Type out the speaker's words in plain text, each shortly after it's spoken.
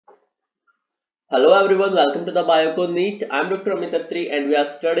Hello everyone, welcome to the BioConNEET. I'm Dr. Amit Attri and we are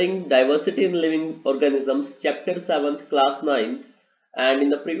studying Diversity in Living Organisms, Chapter 7, Class 9. And in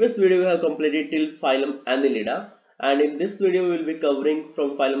the previous video we have completed till phylum Annelida. And in this video we will be covering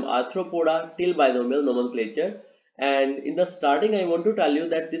from phylum Arthropoda till binomial nomenclature. And in the starting I want to tell you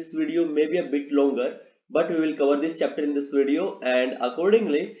that this video may be a bit longer, but we will cover this chapter in this video and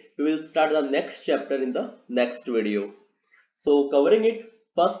accordingly we will start the next chapter in the next video. So covering it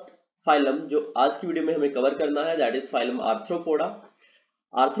first phylum जो आज की video में हमें cover करना है that is phylum arthropoda.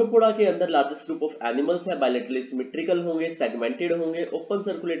 Arthropoda के अंदर largest group of animals है, बायलैटरली सिमेट्रिकल होंगे, सेगमेंटेड होंगे, ओपन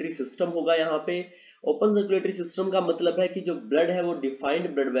सर्कुलेटरी सिस्टम होगा। यहाँ पे ओपन सर्कुलेटरी सिस्टम का मतलब है कि जो ब्लड है वो डिफाइंड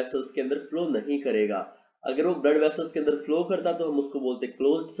ब्लड वेसल्स के अंदर फ्लो नहीं करेगा। अगर वो ब्लड वेसल्स के अंदर फ्लो करता तो हम उसको बोलते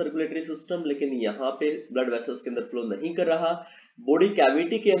क्लोज्ड सर्कुलेटरी सिस्टम, लेकिन यहाँ पे ब्लड वेसल्स के अंदर फ्लो नहीं कर रहा। बॉडी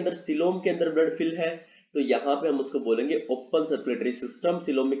कैविटी के अंदर सिलोम के अंदर ब्लड फिल है तो यहाँ पे हम उसको बोलेंगे open circulatory system.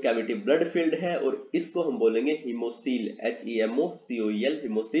 Coelomic cavity blood field है और इसको हम बोलेंगे हिमोसील, HEMOCOEL,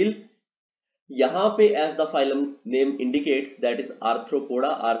 हिमोसील। यहाँ पे as the phylum name indicates that is arthropoda.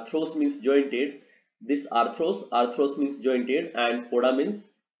 Arthros means jointed, this Arthros means jointed and poda means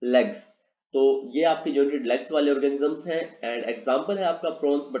legs. तो ये आपके जॉइंटेड लेग्स वाले ऑर्गेनिजम्स हैं एंड एग्जांपल है आपका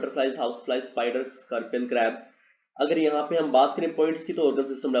prawns, butterflies, house fly, spider, scorpion, crab. अगर यहाँ पे हम बात करें पॉइंट्स की तो organ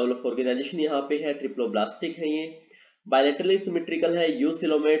system level of organisation यहाँ पे है, ट्रिप्लोब्लास्टिक है, ये बायलैटरली सिमेट्रिकल है,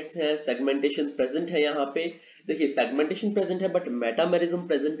 यूसिलोमेट्स है, सेगमेंटेशन प्रेजेंट है। यहाँ पे देखिए सेगमेंटेशन प्रेजेंट है बट मेटामेरिज्म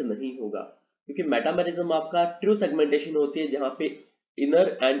प्रेजेंट नहीं होगा, क्योंकि मेटामेरिज्म आपका ट्रू सेगमेंटेशन होती है जहाँ पे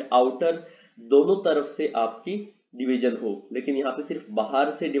इनर एंड आउटर दोनों तरफ से आपकी डिवीजन हो, लेकिन यहाँ पे सिर्फ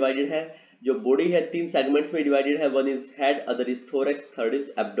बाहर से डिवाइडेड है। जो बॉडी है 3 सेगमेंट्स में डिवाइडेड है, one is head, other is thorax, third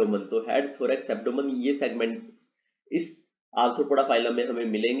is abdomen. तो हेड, थोरैक्स, एब्डोमेन ये सेगमेंट्स इस आर्थ्रोपोडा फाइलम में हमें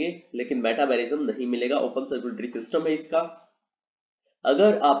मिलेंगे, लेकिन मेटामेरिज्म नहीं मिलेगा। ओपन सर्कुलेटरी सिस्टम है इसका।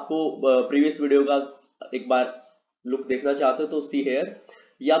 अगर आपको प्रीवियस वीडियो का एक बार लुक देखना चाहते हो तो सी हेयर,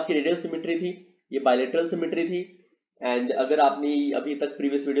 ये आपकी रेडियल सिमेट्री थी, ये बायलैटरल सिमेट्री थी। एंड अगर आपने अभी तक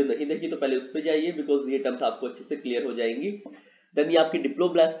प्रीवियस वीडियो नहीं देखी तो पहले उस पर जाइए, बिकॉज ये टर्म्स आपको अच्छे से क्लियर हो जाएंगी। देन ये आपकी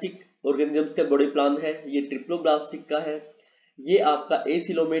डिप्लोब्लास्टिक ऑर्गेनिजम्स का बॉडी प्लान है, ये ट्रिप्लोब्लास्टिक का है। ये आपका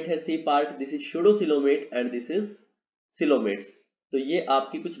एसिलोमेट है, C part, this is pseudocoelomate and this is coelomates. तो ये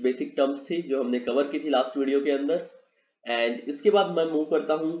आपकी कुछ बेसिक टर्म्स थी जो हमने कवर की थी लास्ट वीडियो के अंदर। एंड इसके बाद मैं मूव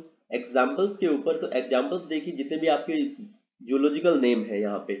करता हूँ एग्जाम्पल्स के ऊपर। तो एग्जाम्पल्स देखिए, जितने भी आपके जूलॉजिकल नेम है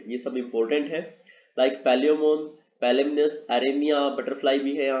यहाँ पे ये सब इंपॉर्टेंट है, लाइक पैलियोमोन, पैलेमनस, एरेनिया, बटरफ्लाई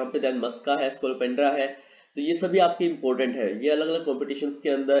भी है यहाँ पे, देन मस्का है, स्कोलोपेंड्रा है। तो ये सभी आपके इंपॉर्टेंट है। ये अलग अलग कॉम्पिटिशन्स के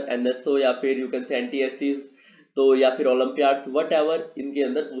अंदर NSO या फिर यू कैन से NTSCs तो या फिर ओलंपियाड्स वट एवर इनके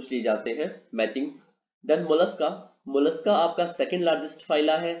अंदर पूछ लिए जाते हैं मैचिंग। देन मोलस्का, मोलस्का आपका सेकंड लार्जेस्ट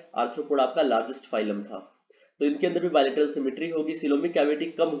फाइला है, आर्थ्रोपोडा आपका लार्जेस्ट फाइलम था। तो इनके अंदर भी बायलैटरल सिमेट्री होगी, सिलोमिक कैविटी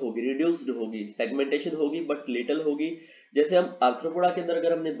कम होगी, रिड्यूस्ड होगी, सेगमेंटेशन होगी बट लिटिल होगी। जैसे हम आर्थ्रोपोडा के अंदर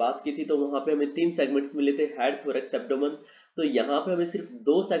अगर हमने बात की थी तो वहां पे हमें 3 सेगमेंट्स मिले थे, हेड, थोरैक्स, एब्डोमेन। तो यहाँ पे हमें सिर्फ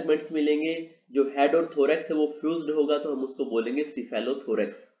 2 सेगमेंट्स मिलेंगे। जो हेड और थोरैक्स है वो फ्यूज्ड होगा तो हम उसको बोलेंगे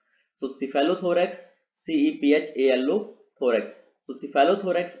सिफेलोथोरैक्स। सो सिफेलोथोरैक्स, CEPHALO थोरैक्स। तो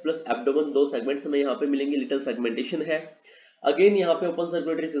सिफेलोथोरैक्स प्लस एब्डोमेन 2 सेगमेंट्स हमें यहाँ पे मिलेंगे, लिटिल सेगमेंटेशन है। अगेन यहाँ पे ओपन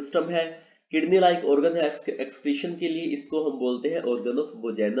सर्कुलेटरी सिस्टम है, किडनी लाइक ऑर्गन है एक्सक्रीशन के लिए, इसको हम बोलते हैं ऑर्गन ऑफ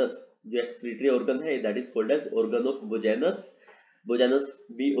बोजेनस। जो एक्सक्रीटरी ऑर्गन है that is called as organ of बोजेनस, बोजेनस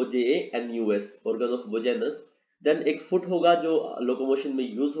BOJANUS, organ of बोजेनस। Then एक फुट होगा जो लोकोमोशन में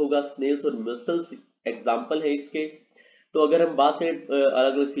यूज होगा, स्नेल्स और मसल्स एग्जांपल है इसके। तो अगर हम बात करें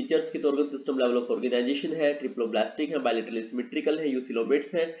अलग अलग फीचर्स की तो organ system level of organisation है, ट्रिप्लोब्लास्टिक है, बायलैटरली सिमेट्रिकल है,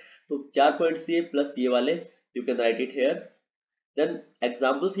 यूसिलोमेट्स है। तो 4 पॉइंट्स ये प्लस ये वाले you can write it here. Then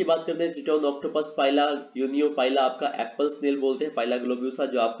examples की बात करते हैं, चिटोन, ऑक्टोपस, पाइला, यूनियो पाइला आपका एप्पल स्नेल बोलते हैं, पाइला ग्लोब्यूसा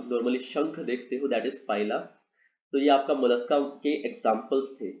जो आप नॉर्मली शंख देखते हो दैट इज पाइला। तो ये आपका मोलस्का के एग्जांपल्स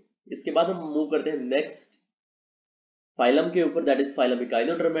थे। इसके बाद हम मूव करते हैं नेक्स्ट फाइलम के ऊपर, that is phylum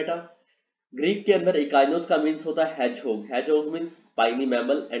Echinodermata. Greek के अंदर इकाइनोस का मीन्स होता है हैजहोग, हैजहोग means spiny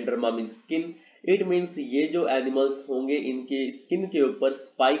mammal and derma means skin. It means ये जो एनिमल्स होंगे इनके स्किन के ऊपर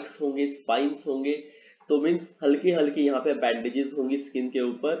स्पाइक्स होंगे, स्पाइन्स होंगे, तो मीन्स हल्की हल्की यहाँ पे बैंडेजेस होंगी स्किन के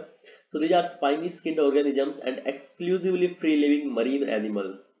ऊपर। So these are spiny skinned organisms and exclusively free living marine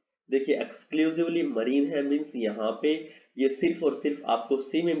animals. देखिए एक्सक्लूसिवली मरीन है मीन्स यहाँ पे ये सिर्फ और सिर्फ आपको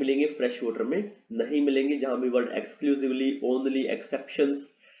सी में मिलेंगे, फ्रेश वाटर में नहीं मिलेंगे। जहां भी वर्ड एक्सक्लूसिवली, ओनली, एक्सेप्शंस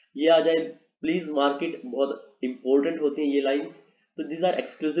ये आ जाए प्लीज मार्क इट, बहुत इंपॉर्टेंट होती हैं ये लाइंस। तो these are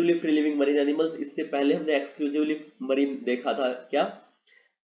exclusively free living marine animals. इससे पहले हमने एक्सक्लूसिवली मरीन देखा था क्या,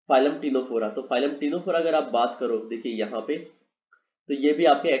 फाइलम टीनोफोरा। तो फाइलम टीनोफोरा अगर आप बात करो देखिए यहाँ पे, तो ये भी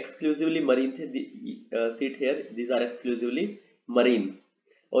आपके एक्सक्लूसिवली मरीन थे, seat hair, these are exclusively marine.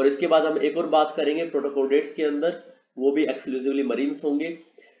 और इसके बाद हम एक और बात करेंगे प्रोटोकोडेट्स के अंदर, वो भी एक्सक्लूसिवली मरीन्स होंगे।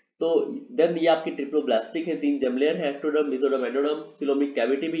 तो देन ये आपकी ट्रिप्लोब्लास्टिक है, 3 जर्म लेयर है, ectoderm, mesoderm, endoderm, coelomic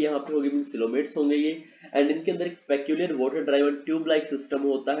cavity भी यहाँ पे होगी, सिलोमेट्स होंगे ये। एंड इनके अंदर एक peculiar water driven tube like system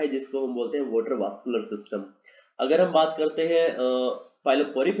होता है जिसको हम बोलते हैं वाटर वास्कुलर सिस्टम। अगर हम बात करते हैं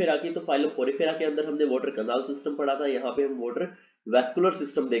फाइलम पोरिफेरा की, तो फाइलम पोरिफेरा के अंदर हमने वाटर कैनाल सिस्टम पढ़ा था, यहाँ पे हम वाटर वैस्कुलर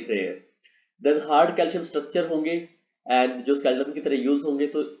सिस्टम देख रहे हैं। देन हार्ड कैल्शियम स्ट्रक्चर होंगे एंड जो स्केलेटन की तरह यूज होंगे,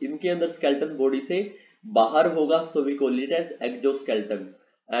 तो इनके अंदर स्केलेटन बॉडी से बाहर होगा, so we call it as exoskeleton.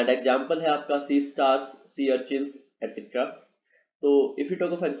 And example है आपका सी स्टार्स, सी अर्चिन्स एटसेट्रा। तो if you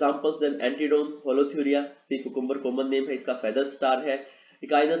talk of examples then एंटीडोन, होलोथ्यूरिया, sea cucumber common name है, इसका फेदर स्टार है,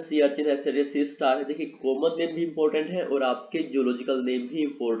 इकाइनस, सी अर्चिन, एस्टेरिया, सी स्टार है। देखिए कॉमन नेम भी इंपॉर्टेंट है और आपके जूलॉजिकल नेम भी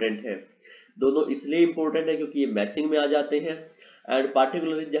इंपॉर्टेंट है। दोनों इसलिए इंपॉर्टेंट है क्योंकि ये मैचिंग में आ जाते हैं। एंड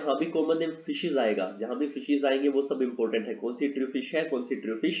पार्टिकुलरली जहां भी कॉमन नेम फिशेज आएगा, जहां भी फिशेज आएंगे वो सब इंपॉर्टेंट है, कौन सी ट्रू फिश है, कौन सी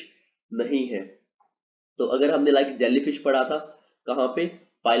ट्रू फिश नहीं है। तो अगर हमने लाइक जेलीफिश पढ़ा था, कहाँ पे,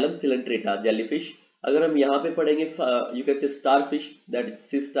 फाइलम सिलेंट्रेटा जेलीफिश। अगर हम यहाँ पे पढ़ेंगे you can say star fish, that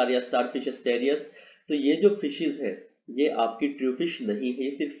C star या स्टार फिश एस्टेरियस। तो ये जो फिशेज है ये आपकी ट्रू फिश नहीं है,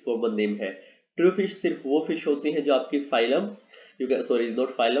 ये सिर्फ कॉमन नेम है। ट्रू फिश सिर्फ वो फिश होती है जो आपकी phylum, you can sorry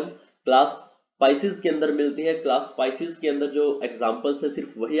not phylum, class Pisces के अंदर मिलती है। क्लास स्पाइसिस के अंदर जो एग्जांपल्स है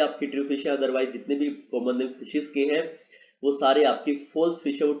सिर्फ वही आपकी ट्रू फिश है, अदरवाइज जितने भी कॉमन नेम फिशेस के हैं वो सारे आपकी फॉल्स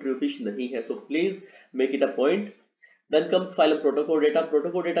फिश है, वो ट्रू फिश नहीं है। So please make it a point. Then comes phylum प्रोटोकोडेटा।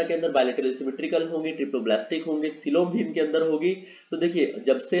 प्रोटोकोडेटा के अंदर बायलैटरल सिमेट्रिकल होंगे, ट्रिप्लोब्लास्टिक होंगे, सिलोम भी इनके अंदर होगी। तो देखिए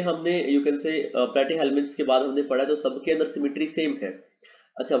जब से हमने यू कैन से प्लेटिहेल्मिन्थ्स के बाद हमने पढ़ा तो सबके अंदर सिमेट्री सेम है।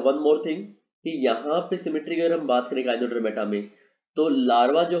 अच्छा वन मोर थिंग कि यहाँ पे सिमेट्री की अगर हम बात करें गाइनोडर्मेटा में, तो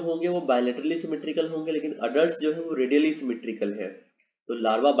लार्वा जो होंगे वो बायलैटरली सिमेट्रिकल होंगे, लेकिन अडल्ट जो है वो रेडियली सिमेट्रिकल है। तो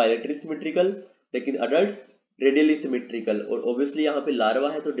लार्वा बायलैटरली सिमेट्रिकल लेकिन अडल्ट रेडियली सिमेट्रिकल। और ऑब्वियसली यहाँ पे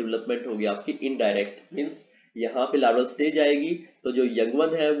लार्वा है तो डेवलपमेंट होगी आपकी इनडायरेक्ट, मींस यहाँ पे लार्वल स्टेज आएगी तो जो यंग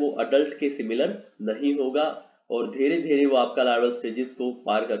वन है वो अडल्ट के सिमिलर नहीं होगा और धीरे धीरे वो आपका लार्वल स्टेजेस को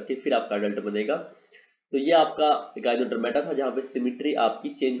पार करके फिर आपका अडल्ट बनेगा। तो ये आपका गाइनोडर्मेटा था जहाँ पे सिमेट्री आपकी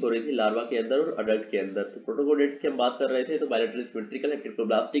चेंज हो रही थी लार्वा के अंदर और अडल्ट के अंदर। तो प्रोटोकोडेट्स की हम बात कर रहे थे, तो बायलैटरल सिमेट्रिकल है,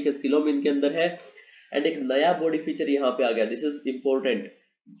 ट्रिप्लोब्लास्टिक है, सिलोम इनके अंदर है। एंड एक नया बॉडी फीचर यहाँ पे आ गया, दिस इज इंपॉर्टेंट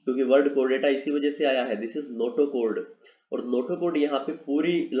क्योंकि वर्ड कोडेटा इसी वजह से आया है, दिस इज नोटोकोड। और नोटोकोड यहाँ पे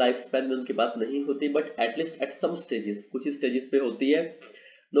पूरी लाइफ स्पैन में उनके पास नहीं होती, but at least at some stages, कुछ स्टेजेस पे होती है।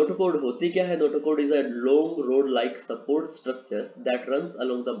 नोटोकोड होती क्या है? Notochord is a long road like support structure that runs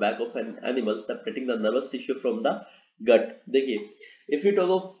along the back of an animal separating the nervous tissue from the gut. देखिए if you talk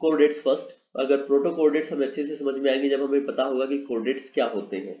of chordates first, अगर प्रोटोकोर्डेट्स हमें अच्छे से समझ में आएंगे जब हमें पता होगा कि कोर्डेट्स क्या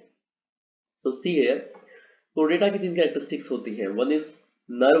होते हैं। सो सी हियर, कोर्डेटा की 3 कैरेक्टरिस्टिक्स होती हैं। वन इज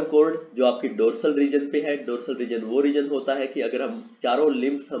नर्व कोर्ड जो आपकी डोर्सल रीजन पे है। डोर्सल रीजन वो रीजन होता है कि अगर हम चारों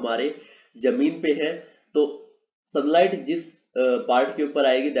लिम्स हमारे जमीन पे है तो सनलाइट जिस पार्ट के ऊपर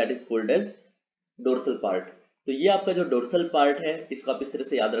आएगी that is called as dorsal part. तो ये आपका जो डोर्सल पार्ट है इसको आप इस तरह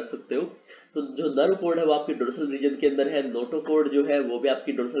से याद रख सकते हो। तो जो नर्व कोड है वो आपकी डोर्सल रीजन के अंदर है, नोटोकोड जो है वो भी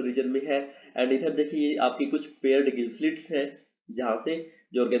आपकी डोर्सल रीजन में है। एंड इधर देखिए आपकी कुछ पेयर्ड गिल स्लिट्स है जहां से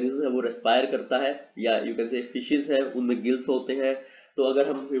जो ऑर्गेनिज्म है वो रेस्पायर करता है, या यू कैन से फिशेस है उनमें गिल्स होते हैं। तो अगर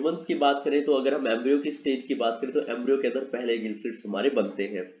हम ह्यूमंस की बात करें, तो अगर हम एम्ब्रियो की स्टेज की बात करें तो एम्ब्रियो के अंदर पहले गिल स्लिट्स हमारे बनते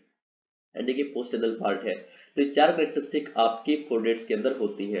हैं। एंड ये पोस्टेनल पार्ट है। तो ये 4 कैरेक्टरिस्टिक आपकी कोर्डेट्स के अंदर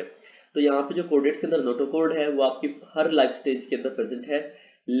होती है। तो यहाँ पे जो कोर्डेट्स के अंदर नोटोकोड है वो आपकी हर लाइफ स्टेज के अंदर प्रेजेंट है,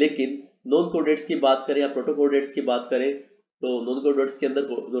 लेकिन नॉन कोर्डेट्स की बात करें या प्रोटोकोर्डेट्स की बात करें तो नॉन कोर्डेट्स के अंदर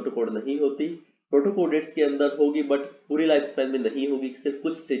नोटोकोड नहीं होती। प्रोटोकोर्डेट्स के अंदर होगी बट पूरी लाइफ स्पैन में नहीं होगी, सिर्फ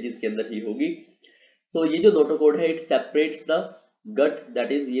कुछ स्टेजेस के अंदर ही होगी। तो ये जो नोटोकोड है it separates the gut,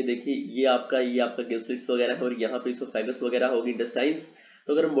 that is ये देखिए ये आपका गिल स्लिट्स वगैरह है और यहाँ पे इसोफेगस वगैरह होगी, इंटेस्टाइन्स।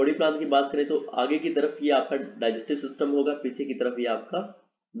 तो अगर हम बॉडी प्लान की बात करें तो आगे की तरफ ये आपका डाइजेस्टिव सिस्टम होगा, पीछे की तरफ ये आपका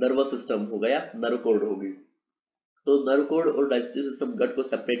नर्वस सिस्टम होगा या नर्व कोड होगी। तो नर्व कोड और डाइजेस्टिव सिस्टम गट को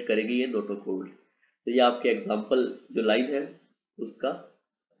सेपरेट करेगी ये नोटोकोड। तो ये आपके एग्जांपल जो लाइन है उसका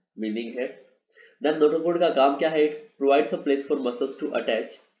मीनिंग है। देन नोटोकोड का काम क्या है? It provides a place for muscles to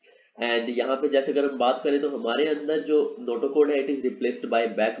attach. And यहाँ पे जैसे अगर हम बात करें तो हमारे अंदर जो नोटोकोड है it is replaced by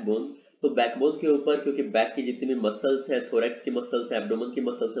backbone. तो बैकबोन के ऊपर क्योंकि बैक की जितनी भी मसल्स हैं, थोरैक्स की मसल्स हैं, एब्डोमेन की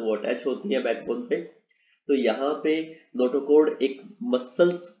मसल्स हैं, वो अटैच होती है बैकबोन पे। तो यहाँ पे नोटोकोड एक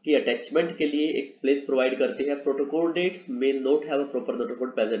मसल्स की अटैचमेंट के लिए एक प्लेस प्रोवाइड करती है। प्रोटोकोडेट्स may not have a proper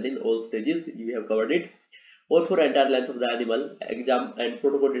notochord present in all stages, you have covered it, और for entire length of the animal exam. And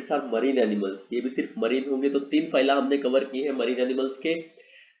प्रोटोकोडेट्स are marine animals, ये भी सिर्फ मरीन होंगे। तो 3 फाइला हमने कवर की है मरीन एनिमल्स के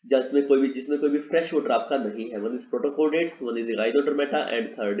जिसमें कोई भी फ्रेश वाटर आपका नहीं है। One is प्रोटोकोडेट्स, one is गाइनोडर्मेटा and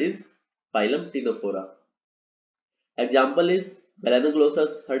third is phylum Ctenophora. Example is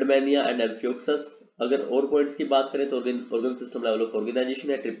मेलानोग्लोसस, हर्डमैनिया and amphioxus. अगर और पॉइंट्स की बात करें तो organ system level of organisation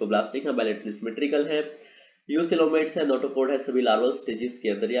है, ट्रिप्लोब्लास्टिक है, बायलेटरल सिमेट्रिकल है, यूसिलोमेट्स है, नोटोपोड है, सभी लार्वल स्टेजेस के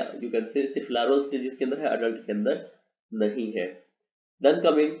अंदर, या यू कैन से सिर्फ लार्वल स्टेजेस के अंदर है, अडल्ट के अंदर नहीं है। Then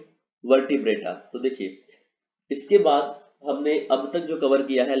coming vertebrata. तो देखिए इसके बाद हमने अब तक जो कवर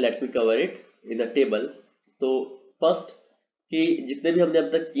किया है, let me cover it in a table. तो फर्स्ट कि जितने भी हमने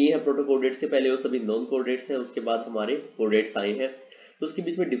अब तक किए हैं प्रोटोकोडेट से पहले वो सभी नॉन कोडेट्स हैं, उसके बाद हमारे कोडेट्स आए हैं। तो उसके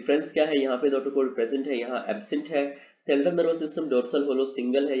बीच में डिफरेंस क्या है, यहाँ पे नोटोकोड प्रेजेंट है, यहाँ एब्सेंट है। सेंट्रल नर्वस सिस्टम डोर्सल होलो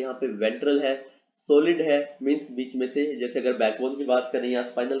सिंगल है, यहाँ पे वेंट्रल है, सॉलिड है, मींस बीच में से, जैसे अगर बैकबोन की बात करें या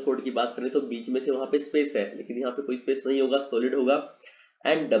स्पाइनल कॉर्ड की बात करें तो बीच में से वहां पे स्पेस है, लेकिन यहाँ पे कोई स्पेस नहीं होगा, सॉलिड होगा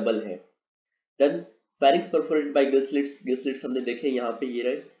एंड डबल है। Then pharynx perforated bye gill slits हमने देखे यहाँ पे ये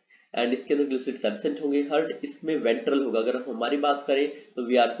रहे, एंड इसके अंदर गिल स्लिट्स एब्सेंट होंगे। हर्ट इसमें वेंट्रल होगा। अगर हम हमारी बात करें तो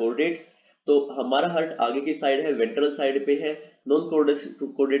वी आर कोडेट्स, तो हमारा हर्ट आगे की साइड है, वेंट्रल साइड पे है। नॉन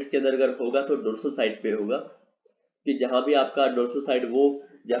कोडेट्स के अंदर अगर होगा तो डोर्सल साइड पे होगा, कि जहां भी आपका डोर्सल साइड, वो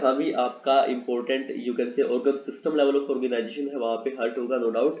जहां भी आपका important you can say organ system level of organisation है वहां पे हर्ट होगा नो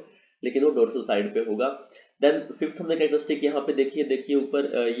डाउट, लेकिन वो डोर्सल साइड पे होगा। देन फिफ्थ हमने कैरेक्टरिस्टिक यहाँ पे देखिए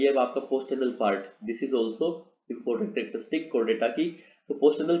ऊपर ये आपका पोस्टेनल part, this is also important characteristic Chordata की। तो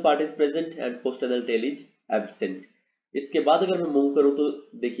पोस्टेनल part is present and पोस्टेनल tell is absent. इसके बाद अगर मैं मूव करूं तो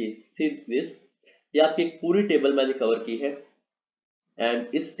देखिए सी दिस, ये आपकी एक पूरी टेबल मैंने कवर की है,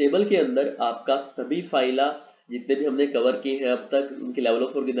 एंड इस टेबल के अंदर आपका सभी फाइला जितने भी हमने कवर किए हैं अब तक, उनके level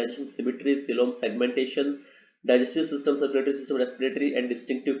of organisation, symmetry, coelom, segmentation, digestive system, circulatory system, respiratory and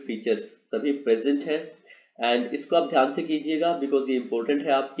distinctive features सभी प्रेजेंट हैं। एंड इसको आप ध्यान से कीजिएगा बिकॉज ये इंपॉर्टेंट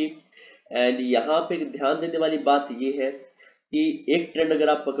है आपकी। एंड यहाँ पे ध्यान देने वाली बात ये है कि एक ट्रेंड अगर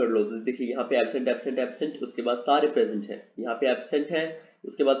आप पकड़ लो तो देखिए यहाँ पे एब्सेंट एब्सेंट एब्सेंट, उसके बाद सारे प्रेजेंट हैं, यहाँ पे एब्सेंट है,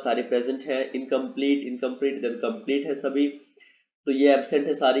 उसके बाद सारे प्रेजेंट हैं, इनकम्प्लीट इनकम्प्लीट देन कंप्लीट है सभी, तो ये एब्सेंट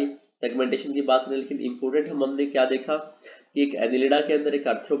है सारी। सेगमेंटेशन की बात करें, लेकिन इंपॉर्टेंट हमने क्या देखा कि एक एनिलिडा के अंदर, एक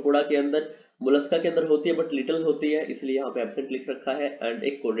आर्थ्रोपोडा के अंदर, मोलस्का के अंदर होती है बट लिटिल होती है, इसलिए यहाँ पे एब्सेंट लिख रखा है, एंड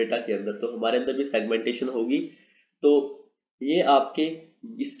एक कोर्डेटा के अंदर, तो हमारे अंदर भी सेगमेंटेशन होगी। तो ये आपके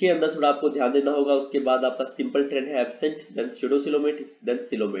इसके अंदर थोड़ा आपको ध्यान देना होगा। उसके बाद आपका सिंपल ट्रेंड है absent, then pseudocoelomate, then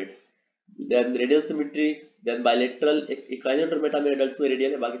coelomates, then radial symmetry, then bilateral. एक इकाइनोडर्मेटा में एडल्ट्स में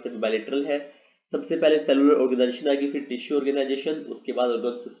रेडियल है, बाकी सभी बायलेटरल है। सबसे पहले सेलुलर ऑर्गेनाइजेशन आएगी, फिर टिश्यू ऑर्गेनाइजेशन, उसके बाद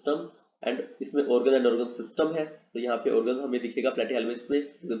ऑर्गन सिस्टम, एंड इसमें ऑर्गन एंड ऑर्गन सिस्टम है, तो यहाँ पे ऑर्गन हमें दिखेगा प्लेटिहेल्मिन्थ में,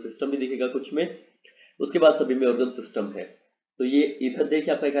 ऑर्गन सिस्टम भी दिखेगा कुछ में, उसके बाद सभी में ऑर्गन सिस्टम है। तो ये इधर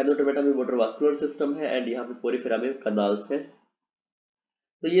देखिए आपका इकाइनोडर्मेटा में मोटर वास्कुलर सिस्टम है, एंड यहाँ पे पोरिफेरा में कनाल्स है।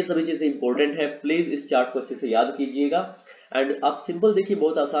 तो ये सभी चीजें इंपॉर्टेंट है, प्लीज इस चार्ट को अच्छे से याद कीजिएगा। एंड आप सिंपल देखिए,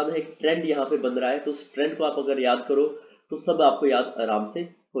 बहुत आसान है, एक ट्रेंड यहाँ पे बन रहा है, तो उस ट्रेंड को आप अगर याद करो तो सब आपको याद आराम से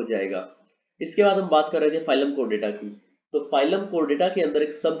हो जाएगा। इसके बाद हम बात कर रहे थे फाइलम कोर्डेटा की। तो फाइलम कोर्डेटा के अंदर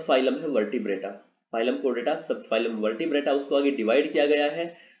एक सब फाइलम है वर्टिब्रेटा, फाइलम कोर्डेटा सब फाइलम वर्टिब्रेटा, उसको आगे डिवाइड किया गया है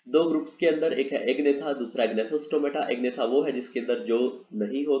दो ग्रुप्स के अंदर, एक है एग्नेथा, दूसरा एग्नेथोस्टोमेटा। एग्नेथा वो है जिसके अंदर जो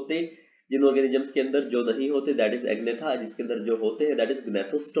नहीं होते, जिन ऑर्गेनिजम्स के अंदर जो नहीं होते दैट इज एग्नेथा, जिसके अंदर जो होते हैं that is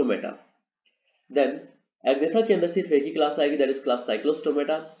Gnathostomata. Then Agnatha के अंदर सिर्फ एक ही क्लास आएगी, दैट इज क्लास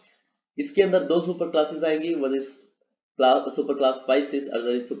साइक्लोस्टोमेटा। इसके अंदर दो सुपर क्लासेस आएंगी, one is class super class Pisces,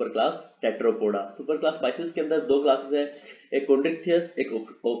 other is super class टेट्रोपोडा। Super class Pisces के अंदर दो क्लासेस है, एक कॉन्ड्रिक्थियस,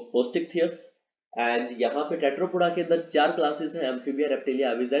 एक ओस्टिक्थियस, एंड यहाँ पे टेट्रोपोडा के अंदर चार क्लासेस है, amphibia,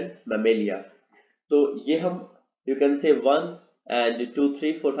 reptilia, aves and Mammalia. तो ये हम यू कैन से 1 एंड 2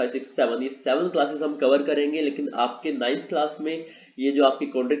 3 4 5 6 7 ये 7 क्लासेस हम कवर करेंगे, लेकिन आपके 9th क्लास में ये जो आपकी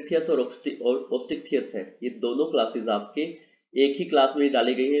कॉन्ड्रिक्थियस और ओस्टिक्थियस है, ये दोनों क्लासेस आपके एक ही क्लास में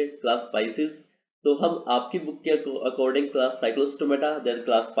डाली गई है, क्लास स्पाइसिस। तो हम आपकी बुक के according class Cyclostomata, then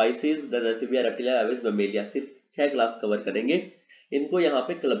class Pisces, then amphibia, reptilia, aves, Mammalia, सिर्फ 6 क्लास कवर करेंगे, इनको यहाँ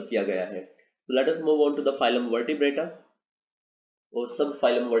पे क्लब किया गया है। तो let us move on to the phylum vertebrata और सब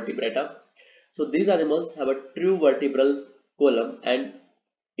phylum vertebrata. So these animals have a true vertebral column and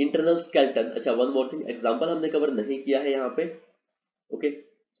internal skeleton. अच्छा, one more thing, एग्जाम्पल हमने कवर नहीं किया है यहाँ पे, ओके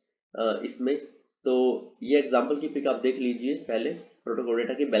इसमें। तो ये एग्जाम्पल की पिक आप देख लीजिए पहले,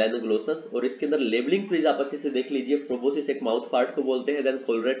 प्रोटोकोडेटा की बेलानोग्लोसस, और इसके अंदर लेबलिंग प्लीज आप अच्छे से देख लीजिए। प्रोबोसिस एक माउथ पार्ट को बोलते हैं, देन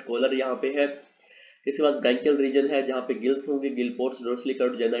कोलरेट कॉलर यहाँ पे है, इसके बाद ब्रैंकियल रीजन है जहाँ पे गिल्स होंगे, Gill ports, dorsally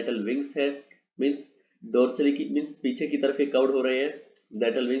curved genital wings है, मींस डोर्सली की मींस पीछे की तरफ ये कर्व्ड हो रहे हैं,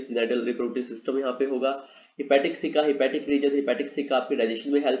 genital wings, genital reproductive system यहाँ पे होगा। हिपैटिक सिका, हिपैटिक रीजन, हिपैटिक सिका आपके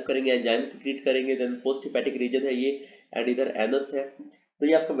डाइजेशन में हेल्प करेंगे, एंजाइम सीक्रेट करेंगे, देन पोस्ट हिपैटिक रीजन है ये, एंड इधर एनस है। तो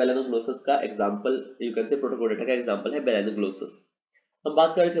ये आपका बेलानोग्लोसस का एग्जांपल, यू कैन से प्रोटोकोडेटा का एग्जांपल है बेलानोग्लोसस। हम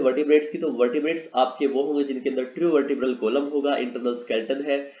बात कर रहे थे वर्टिब्रेट्स की, तो वर्टिब्रेट्स आपके वो होंगे जिनके अंदर ट्रू वर्टिब्रल कॉलम होगा, इंटरनल स्केलेटन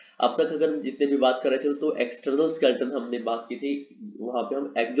है, अब तक अगर हम जितने भी बात कर रहे थे तो एक्सटर्नल स्केलेटन हमने बात की थी, वहां पे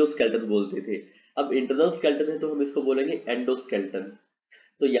हम एक्सोस्केलेटन बोलते थे। अब इंटरनल स्केलेटन है तो हम इसको बोलेंगे एंडोस्केलेटन।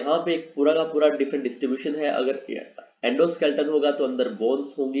 तो यहाँ पे एक पूरा का पूरा डिफरेंट डिस्ट्रीब्यूशन है। अगर एंडोस्केलेटन होगा तो अंदर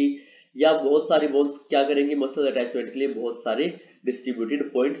बोन्स होंगी, या बहुत सारी बोन्स क्या करेंगी, मसल अटैचमेंट के लिए बहुत सारे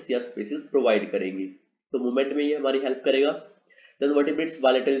डिस्ट्रीब्यूटेड पॉइंट्स या स्पेसेस प्रोवाइड करेंगी। तो मूवमेंट में ये हमारी हेल्प करेगा। देन वर्टिब्रेट्स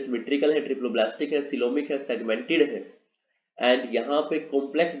बायलैटरल सिमेट्रिकल है, ट्रिप्लोब्लास्टिक है, सिलोमिक है, सेगमेंटेड है। एंड यहाँ पे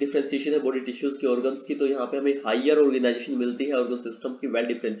कॉम्प्लेक्स डिफरेंशिएशन है बॉडी टिश्यूज के ऑर्गन्स की, तो यहाँ पे हमें हायर ऑर्गेनाइजेशन मिलती है, ऑर्गन सिस्टम की वेल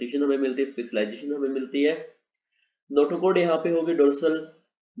डिफरेंशिएशन हमें मिलती है, स्पेशलाइजेशन हमें मिलती है। नोटोकोड यहाँ पे होगी, डोर्सल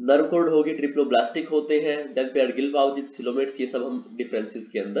नर्व कोड होगी, ट्रिप्लोब्लास्टिक होते हैं, देन पेडगिल पाउच, सिलोमेट्स, ये सब हम डिफरेंसेस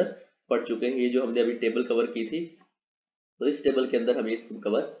के अंदर पढ़ चुके हैं। ये जो हमने अभी टेबल कवर की थी, तो इस टेबल के अंदर हम ये सब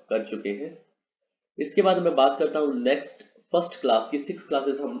कवर कर चुके हैं। इसके बाद मैं बात करता हूँ नेक्स्ट फर्स्ट क्लास की। 6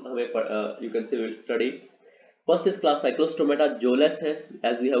 क्लासेस हम हमें you can say will study. First इस क्लास साइक्लोस्टोमेटा जोलेस है,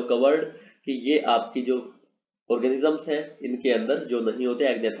 एज वी हैव कवर्ड कि ये आपकी जो ऑर्गेनिजम्स हैं इनके अंदर जो नहीं होते,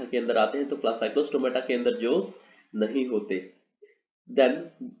 एग्नेथा के अंदर आते हैं, तो क्लास साइक्लोस्टोमेटा के अंदर जो नहीं होते। Then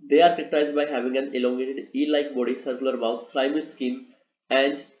they are characterized by having an elongated eel-like body, circular mouth, slimy skin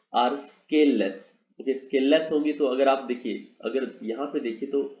and are scaleless। देखिए स्केललेस होंगी, तो अगर आप देखिए, अगर यहाँ पे देखिए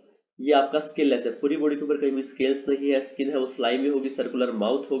तो ये आपका स्केललेस है, पूरी बॉडी के ऊपर कहीं भी स्केल्स नहीं है, स्किन है वो स्लाइमी होगी, सर्कुलर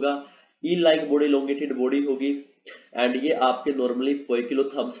माउथ होगा, ईल लाइक बॉडी, लोंगेटेड बॉडी होगी। एंड ये आपके नॉर्मली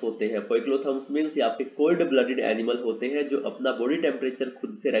पोइकिलोथम्स होते हैं। पोइकिलोथम्स मीन्स ये आपके कोल्ड ब्लडेड एनिमल होते हैं जो अपना बॉडी टेम्परेचर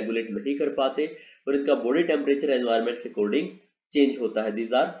खुद से रेगुलेट नहीं कर पाते, और इनका बॉडी टेम्परेचर एनवायरमेंट के अकॉर्डिंग चेंज होता है।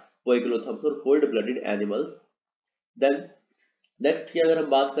 दीज आर पोइकिलोथम्स और cold blooded animals. Then next की अगर हम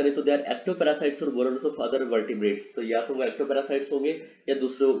बात करें तो दे आर एक्टोपैरासाइट्स और बोरर्स ऑफ अदर वर्टिब्रेट्स। तो या तो एक्टोपैरासाइट्स होंगे या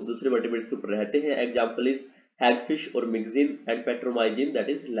दूसरे वर्टिब्रेट्स के ऊपर रहते हैं। एग्जांपल इज हैगफिश और mixing and पेट्रोमाइजिन, that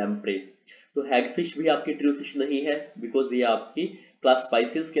is lamprey. तो हैगफिश भी आपकी ट्रू फिश नहीं है, बिकॉज ये आपकी क्लास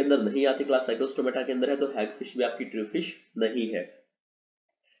स्पाइसेस के अंदर नहीं आती, क्लास साइक्लोस्टोमेटा के अंदर है, तो हैगफिश भी आपकी ट्रू फिश नहीं है।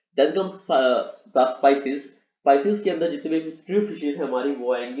 Then comes class spices. Spices के अंदर जितने भी ट्रू फिशेस है हमारी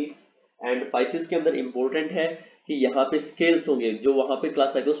वो आएंगी। एंड स्पाइसेस के अंदर इंपॉर्टेंट है कि यहाँ पे स्केल्स होंगे, जो वहां पे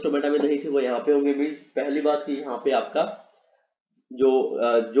क्लास साइक्लोस्टोमेटा में नहीं थे वो यहाँ पे होंगे। मीन्स पहली बात कि यहाँ पे आपका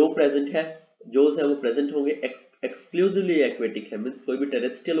जो प्रेजेंट है, जोस है वो प्रेजेंट होंगे। एक्सक्लूसिवली एक्वेटिक है, मीन्स कोई भी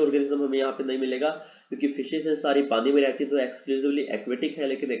टेरेस्ट्रियल ऑर्गेनिज्म हमें यहाँ पे नहीं मिलेगा, क्योंकि फिशेस है सारी पानी में रहती है, तो एक्सक्लूसिवली एक्वेटिक है,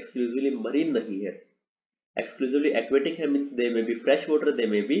 लेकिन एक्सक्लूसिवली मरीन नहीं है। एक्सक्लूसिवली एक्वेटिक है मीन्स दे में बी फ्रेश वाटर, दे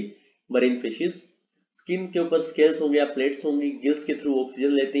में बी मरीन फिशेस। स्किन के ऊपर स्केल्स होंगे या प्लेट्स होंगी, गिल्स के थ्रू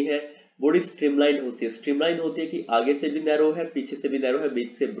ऑक्सीजन लेती हैं। बॉडी स्ट्रीमलाइन होती है, स्ट्रीमलाइन होती है कि आगे से भी नैरो है, पीछे से भी नैरो है,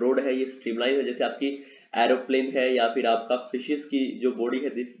 बीच से ब्रॉड है, ये स्ट्रीमलाइन है। जैसे आपकी एरोप्लेन है या फिर आपका फिशेस की जो बॉडी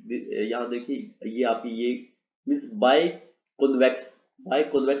है, यहाँ देखिए ये आपकी ये मीन्स बाय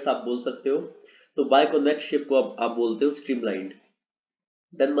कॉन्वेक्स आप बोल सकते हो। तो बाय कॉन्वेक्स शेप को आप बोलते हो स्ट्रीमलाइंड।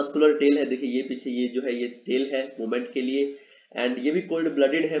 देन मस्कुलर टेल है, देखिए ये पीछे ये जो है ये टेल है मूवमेंट के लिए। एंड ये भी कोल्ड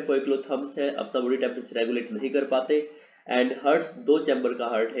ब्लडेड है, पोइकिलोथम्स है, अपना बॉडी टेम्परेचर रेगुलेट नहीं कर पाते। एंड हार्ट 2 चैम्बर का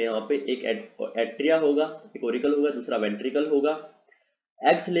हार्ट है यहाँ पे, एक एट्रिया होगा, एक ओरिकल होगा, दूसरा वेंट्रिकल होगा।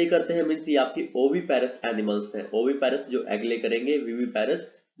 एग्स ले करते हैं मीन्स ये आपकी ओविपेरस एनिमल्स हैं। ओविपेरस जो एग ले करेंगे,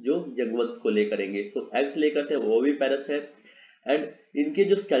 विविपेरस जो यंग वंस को ले करेंगे। सो एग्स ले करते हैं, ओविपेरस है। एंड इनके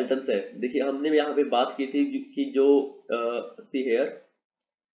जो स्केलेटन्स है, देखिए हमने यहाँ पे बात की थी कि जो सी हेयर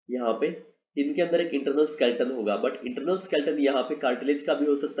यहाँ पे इनके अंदर एक इंटरनल स्केलेटन होगा, बट इंटरनल स्केलेटन यहाँ पे कार्टिलेज का भी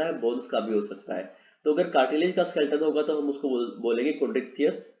हो सकता है, बोन्स का भी हो सकता है। तो अगर कार्टिलेज का स्केलेटन होगा तो हम उसको बोलेंगे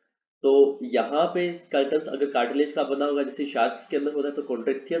कॉन्ट्रिक्टियस। तो यहाँ पे स्केलेटन अगर कार्टिलेज का बना होगा, जैसे शार्क्स के अंदर होता है, तो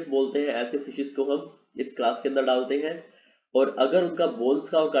कॉन्ट्रिक्टियस बोलते हैं। ऐसे फिशेस को हम इस क्लास के अंदर डालते हैं। और अगर उनका बोन्स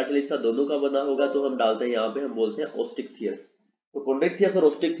का और कार्टिलेज का दोनों का बना होगा तो हम डालते हैं यहाँ पे, हम बोलते हैं ओस्टिक्थियस। तो कॉन्ट्रिक्टियस और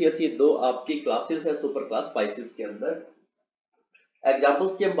ओस्टिक्थियस ये दो आपकी क्लासेस है सुपर क्लास स्पाइसेस के अंदर।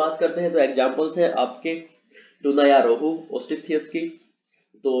 एग्जाम्पल्स की हम बात करते हैं तो एग्जाम्पल्स है आपके टूना या रोहू ओस्टिक्थियस की।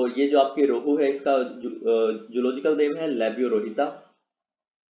 तो ये जो आपकी रोहू है इसका जूलॉजिकल नेम है लैबियोरोहिता।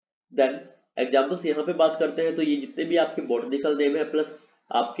 देन एग्जाम्पल्स यहाँ पे बात करते हैं तो ये जितने भी आपके बॉटनिकल नेम है प्लस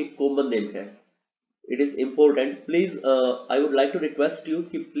आपके कॉमन नेम है, it is important. Please I would like to request you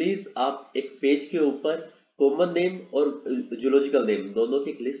कि प्लीज आप एक पेज के ऊपर कॉमन नेम और जूलॉजिकल नेम दोनों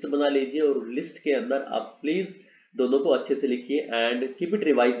की एक लिस्ट बना लीजिए, और लिस्ट के अंदर आप प्लीज दोनों को अच्छे से लिखिए एंड कीप इट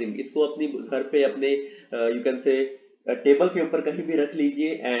रिवाइजिंग। इसको अपनी घर पे अपने यू कैन से टेबल के ऊपर कहीं भी रख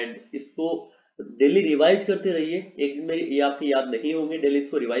लीजिए एंड इसको डेली रिवाइज करते रहिए। एक दिन में ये आपकी याद नहीं होंगे, डेली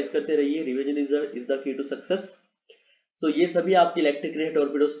इसको रिवाइज करते रहिए। Revision is the key to success. तो ये सभी आपकी electric ray,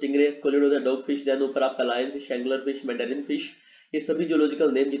 torpedo, stingray, स्कोलिडोजा, dog fish, then ऊपर आपका lion fish, angler fish, Mandarin fish, ये सभी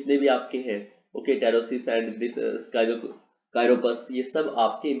जूलॉजिकल नेम जितने भी आपके हैं, ओके, टेरोसिस एंड दिस कायरोपस, ये सब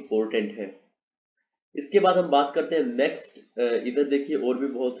आपके इंपॉर्टेंट है। इसके बाद हम बात करते हैं नेक्स्ट, इधर देखिए और भी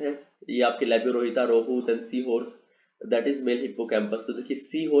बहुत है, ये आपके लेबियोरोहिता, रोहू, then sea horse, that is male hippocampus. तो देखिए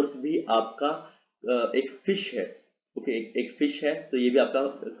सी हॉर्स भी आपका एक फिश है, ओके, एक फिश है, तो ये भी आपका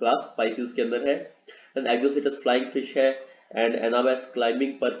क्लास स्पाइसेस के अंदर है। देन एक्सोसिटस फ्लाइंग फिश है, एंड एनाबेस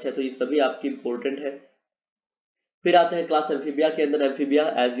क्लाइंबिंग पर्च है, तो ये सभी आपकी इंपॉर्टेंट है। फिर आते हैं क्लास एम्फीबिया के अंदर। Amphibia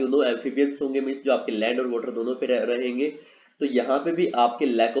as you know amphibians होंगे, मीन्स जो आपके लैंड और वाटर दोनों पे रहेंगे। तो यहाँ पे भी आपके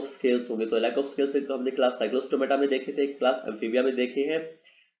लैक ऑफ स्केल्स होंगे। तो लैक ऑफ स्केल्स को हमने क्लास साइक्लोस्टोमेटा में देखे थे, क्लास एम्फीबिया में देखे हैं।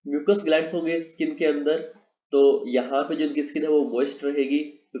 म्यूकस ग्लैंड्स होंगे स्किन के अंदर, तो यहाँ पे जो इनकी स्किन है वो मॉइस्ट रहेगी,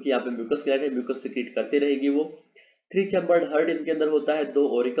 क्योंकि यहाँ पे म्यूकस ग्लैंड है, म्यूकस सिक्रीट करती रहेगी वो। 3 चैम्बर्ड हार्ट इनके अंदर होता है, 2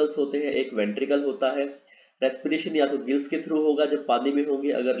 ओरिकल्स होते हैं, एक वेंट्रिकल होता है। रेस्पिरेशन या तो गिल्स के थ्रू होगा जब पानी में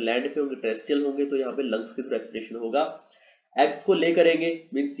होंगे, अगर लैंड पे होंगे टेरेस्ट्रियल होंगे तो यहाँ पे लंग्स के थ्रू रेस्पिरेशन होगा। एग्स को ले करेंगे,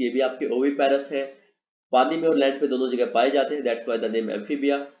 मीन्स ये भी आपके ओविपेरस है, पानी में और लैंड पे दोनों जगह पाए जाते हैं, that's why the name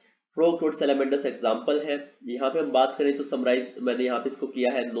amphibia. Frog, toad, सैलामेंडर्स example है। यहाँ पे हम बात करें तो समराइज मैंने यहाँ पे इसको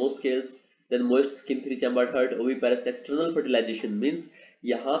किया है, no scales, then moist skin, 3 chambered heart, oviparous, external fertilisation means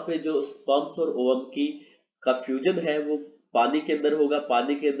यहाँ पे जो स्पर्म्स और ओवम की का फ्यूजन है वो पानी के अंदर होगा।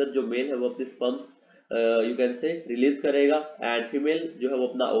 पानी के अंदर जो मेल है वो अपने sperms you can say release करेगा, एंड फीमेल जो है वो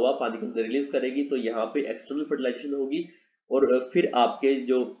अपना ओवा पानी के अंदर रिलीज करेगी, तो यहाँ पे एक्सटर्नल फर्टिलाइजेशन होगी और फिर आपके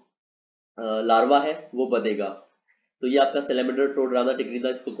जो लार्वा है वो बनेगा। तो ये आपका सेलेमेंडर, टोड, राना, टिग्रीना,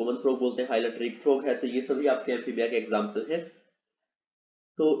 इसको कॉमन फ्रॉग बोलते हैं, हाइलाट्रिक फ्रॉग है। तो ये सभी आपके एम्फीबिया के एग्जांपल हैं।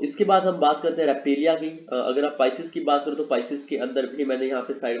 तो इसके बाद हम बात करते हैं रेप्टिलिया की। अगर आप पाइसिस की बात करें तो पाइसिस के अंदर भी मैंने यहाँ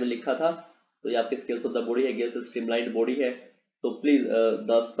पे साइड में लिखा था, तो ये आपके स्केल्स ऑफ द बॉडी है, गिल्स, स्ट्रीमलाइन्ड बॉडी है। तो please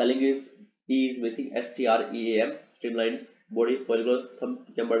the spelling is missing, STREAM, स्ट्रीमलाइन्ड body, polyglot, thumb,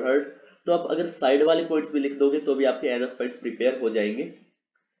 chambered heart. तो आप अगर साइड वाले पॉइंट्स भी लिख दोगे तो भी आपके एनएफ पॉइंट्स प्रिपेयर हो जाएंगे।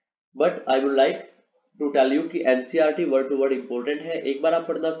 But I would like to tell you कि NCERT word to word important है। एक बार आप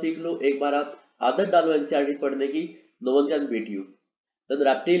पढ़ना सीख लो, एक बार आप आदत डालो एनसीईआरटी पढ़ने की, no one can beat you. Then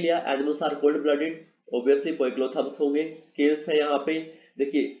reptilia, animals are cold blooded, obviously पोइक्लोथम्स होंगे। स्केल्स है यहाँ पे,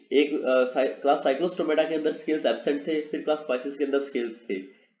 देखिए एक क्लास साइक्लोस्टोमेटा के अंदर स्केल्स एब्सेंट थे, फिर क्लास स्पाइसिस के अंदर स्केल्स थे,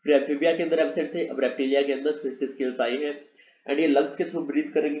 फिर एम्फीबिया के अंदर एब्सेंट थे, अब रेप्टिलिया के अंदर फिर से स्केल्स आए हैं। एंड ये लंग्स के थ्रू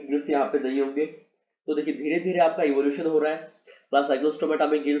ब्रीथ करेंगे, गिल्स यहाँ पे नहीं होंगे। तो देखिए धीरे धीरे आपका इवोल्यूशन हो रहा है। क्लास साइक्लोस्टोमेटा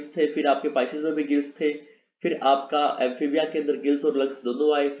में गिल्स थे, फिर आपके पाइसिस में भी गिल्स थे, फिर आपका एम्फीबिया के अंदर गिल्स और लंग्स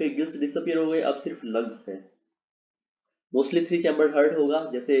दोनों आए, फिर गिल्स डिसअपियर हो गए, अब सिर्फ लंग्स है। मोस्टली 3 चैम्बर्ड हार्ट होगा,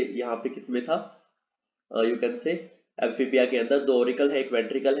 जैसे यहाँ पे किसमें था, यू कैन से एम्फीबिया के अंदर 2 ओरिकल है, एक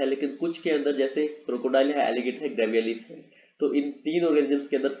वेंट्रिकल है, लेकिन कुछ के अंदर जैसे क्रोकोडाइल है, एलिगेटर है, ग्रेवियलिस है, तो इन 3 ऑर्गेनिजम्स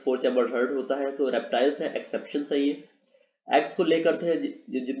के अंदर 4 चैम्बर्ड हार्ट होता है। तो रेप्टाइल्स है, एक्सेप्शन सही है। एग्स को लेकर थे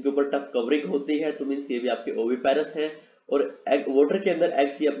जिनके ऊपर टफ कवरिंग होती है, तो मीन्स ये भी आपके ओविपेरस है। और एग वाटर के अंदर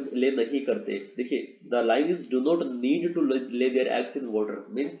एग्स ये ले नहीं करते। देखिए the line is do not need to lay their eggs in water,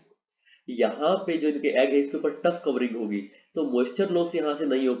 means यहाँ पे जो इनके एग है इसके ऊपर टफ कवरिंग होगी, तो मॉइस्चर लॉस यहाँ से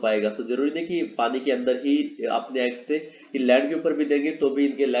नहीं हो पाएगा। तो जरूरी नहीं कि पानी के अंदर ही अपने एग्स थे, कि लैंड के ऊपर भी देंगे तो भी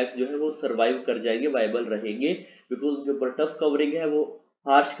इनके लेग्स जो है वो सर्वाइव कर जाएंगे, वाइबल रहेंगे, बिकॉज उनके ऊपर टफ कवरिंग है, वो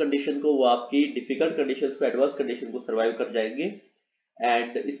हार्श कंडीशन को, वो आपकी डिफिकल्ट कंडीशंस को, एडवांस कंडीशन को सर्वाइव कर जाएंगे।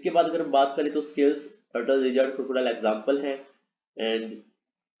 एंड इसके बाद अगर हम बात करें तो scales, turtle, lizard, crocodile example है। एंड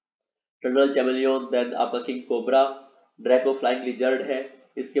टर्टल, चैमेलियन, देन आपका king cobra, Draco flying lizard है।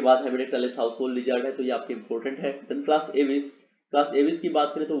 इसके बाद हेमिडेक्टाइलिस हाउसहोल्ड लिजर्ड है, तो ये आपके इंपॉर्टेंट है। Then class Aves, class Aves की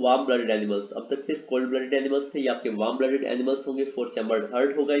बात करें तो वार्म ब्लडेड एनिमल्स, अब तक सिर्फ कोल्ड ब्लडेड एनिमल्स थे, ये आपके वार्म ब्लडेड एनिमल्स होंगे। 4 चैम्बर्ड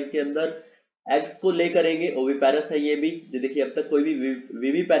हार्ट होगा इनके अंदर। एग्स को ले करेंगे, ओविपेरस है ये भी, देखिए अब तक कोई भी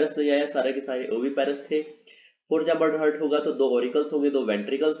विविपेरस नहीं आया, सारे के सारे ओविपेरस थे। 4 चैम्बर्ड हार्ट होगा तो 2 ओरिकल्स होंगे, 2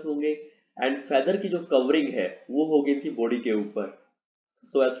 वेंट्रिकल्स होंगे, एंड फेदर की जो कवरिंग है वो होगी इनकी बॉडी के ऊपर,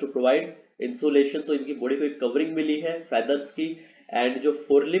 so as to provide insulation. तो इनकी बॉडी को एक कवरिंग मिली है फेदर्स की। एंड जो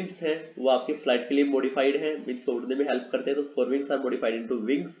फोरलिम्स हैं वो आपके फ्लाइट के लिए मॉडिफाइड है, मीन्स उड़ने में हेल्प करते हैं, तो फोरविंग्स are modified into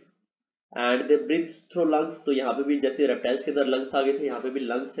wings. And they breathe through lungs, तो यहाँ पे भी जैसे रेप्टाइल्स के अंदर लंग्स आ गए थे, यहाँ पे भी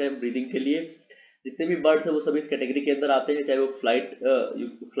लंग्स हैं ब्रीदिंग के लिए। जितने भी बर्ड्स हैं वो सभी इस कैटेगरी के अंदर आते हैं, चाहे वो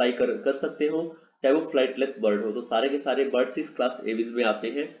फ्लाई कर सकते हो, चाहे वो फ्लाइटलेस बर्ड हो, तो सारे के सारे बर्ड्स इस क्लास एविज में आते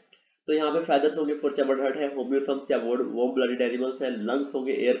हैं। तो यहाँ पे फेदर्स होंगे, 4 चैम्बर्ड हार्ट है, होम्योथम्स या वार्म ब्लडेड एनिमल्स हैं, लंग्स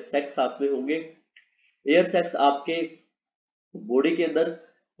होंगे, एयर सैक्स साथ में होंगे। एयर सैक्स आपके बॉडी के अंदर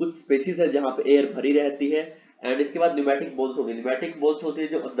कुछ स्पेसिस है जहां पे एयर भरी रहती है। एंड इसके बाद न्यूमेटिक बोन्स होंगे, न्यूमेटिक बोन्स होते हैं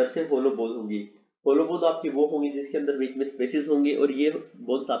जो अंदर से होलो बोन होंगी। होलो बोन आपकी वो होंगी जिसके अंदर बीच में स्पेसिस होंगे, और ये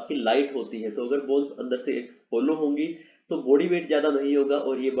बोन्स आपकी लाइट होती है। तो अगर बोन्स अंदर से एक होलो होंगी तो बॉडी वेट ज्यादा नहीं होगा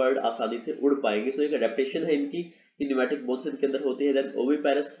और ये बर्ड आसानी से उड़ पाएंगे। तो एक अडेप्टेशन है इनकी, न्यूमेटिक बोन्स इनके अंदर होती है। देन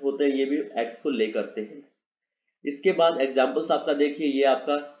ओविपेरस होते हैं, ये भी एग्स को ले करते हैं। इसके बाद एग्जांपल्स आपका देखिए, ये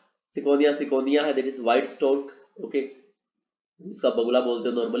आपका सिकोनिया है, that is white stock, okay, जिसका बगुला बोलते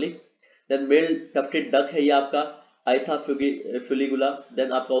हैं normally. Then male tufted duck है ये आपका आइथा फ्यूलिगुला।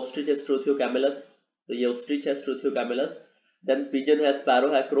 देन आपका ऑस्ट्रिच है स्ट्रोथियोकैमेलस, तो ये ऑस्ट्रिच है स्ट्रोथियोकैमेलस। देन पिजन है, स्पैरो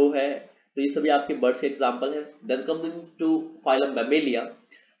है, क्रो है, तो ये सभी आपके बर्ड्स के एग्जांपल है। Then coming to phylum Mammalia,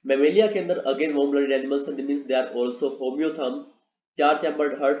 Mammalia के अंदर again warm blooded animals and means they are also homeotherms. 4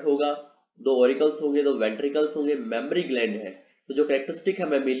 chambered heart होगा, 2 ऑरिकल्स होंगे, 2 वेंट्रिकल्स होंगे, मेमरी ग्लैंड है। तो जो कैरेक्टरिस्टिक है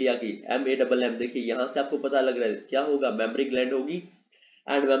मैमेलिया की MAMM, देखिए यहां से आपको पता लग रहा है क्या होगा, मेमरी ग्लैंड होगी।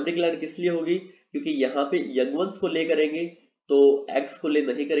 एंड मेमरी ग्लैंड किस लिए होगी, क्योंकि यहाँ पे यंग वंस को ले करेंगे तो एग्स को ले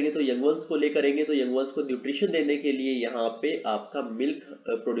नहीं करेंगे, तो यंग वंस को ले करेंगे तो यंग वंस को न्यूट्रिशन देने के लिए यहाँ पे आपका मिल्क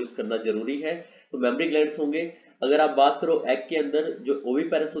प्रोड्यूस करना जरूरी है, तो मेमरी ग्लैंड्स होंगे। अगर आप बात करो एग के अंदर जो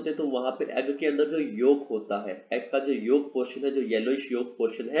ओविपेरस होते हैं, तो वहां पे एग के अंदर जो योक होता है, एग का जो योक पोर्शन है, जो येलोइश योक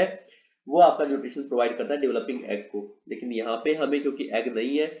पोर्शन है, वो आपका न्यूट्रिशन प्रोवाइड करता है डेवलपिंग एग को। लेकिन यहाँ पे हमें क्योंकि एग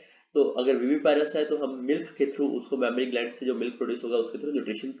नहीं है, तो अगर विविपायरस है तो हम मिल्क के थ्रू उसको मेमरी ग्लैंड से जो मिल्क प्रोड्यूस होगा उसके थ्रू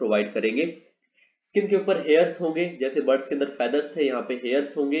न्यूट्रिशन प्रोवाइड करेंगे। स्किन के ऊपर हेयर्स होंगे, जैसे बर्ड्स के अंदर फेदर्स थे, यहाँ पे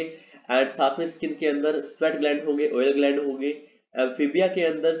हेयर्स होंगे। एंड साथ में स्किन के अंदर स्वेट ग्लैंड होंगे, ऑयल ग्लैंड होंगे। एम्फीबिया के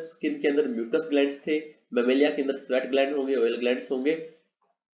अंदर स्किन के अंदर म्यूकस ग्लैंड्स थे, मेमेलिया के अंदर स्वेट ग्लैंड होंगे, ऑयल ग्लैंड्स होंगे।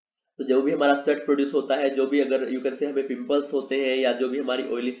 तो जो भी हमारा स्वेट प्रोड्यूस होता है, जो भी अगर यू कैन से हमें पिंपल्स होते हैं या जो भी हमारी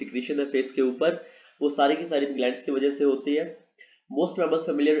ऑयली सिक्रीशन है फेस के ऊपर, वो सारी की सारी ग्लैंड्स की वजह से होती है। Most members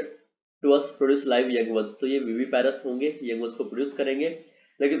familiar to us produce live young ones, तो ये विविपैरस होंगे, यंग वंस को प्रोड्यूस करेंगे।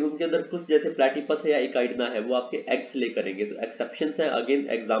 लेकिन उनके अंदर कुछ जैसे प्लेटिपस है या इकाइडना है, वो आपके एग्स ले करेंगे। तो एक्सेप्शंस है, अगेन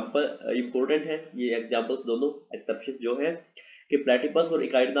एग्जांपल इंपॉर्टेंट है, ये एग्जांपल्स दोनों एक्सेप्शंस जो है कि प्लेटिपस और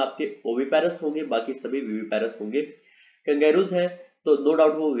इकाइडना आपके ओविपैरस होंगे, बाकी सभी विविपैरस होंगे। कंगैरूज है तो नो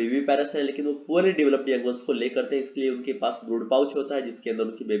डाउट वो विविपैरस है, लेकिन वो पूरे डेवलप्ड यंग वंस को ले करते हैं, इसलिए उनके पास ब्रूड पाउच होता है जिसके अंदर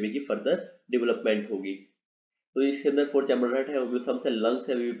उनकी बेबी की फर्दर डेवलपमेंट होगी। तो इसके अंदर 4 चैम्बर है, ओम्यूथम्स है, लंग्स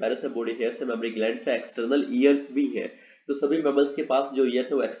है, विविपैरस है, बॉडी हेयर्स है, मेमरी ग्लैंड्स है, एक्सटर्नल ईयर्स भी है। तो सभी मैमल्स के पास जो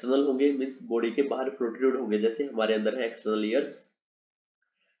ईयर्स है वो एक्सटर्नल होंगे, मींस बॉडी के बाहर प्रोट्रूड होंगे, जैसे हमारे अंदर है एक्सटर्नल ईयर्स।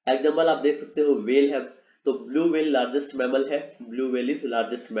 एग्जांपल आप देख सकते हो, वेल है, तो ब्लू वेल लार्जेस्ट मैमल है, blue whale is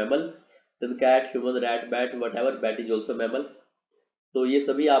largest mammal. Then cat, human, rat, bat, whatever, bat is also mammal. तो ये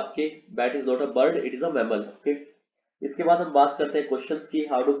सभी आपके, bat is not a bird, it is a mammal. Okay, इसके बाद हम बात करते हैं क्वेश्चंस की,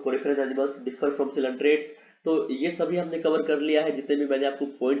 how do कोरिफेरस animals differ from coelenterate. तो ये सभी हमने कवर कर लिया है, जितने भी मैंने आपको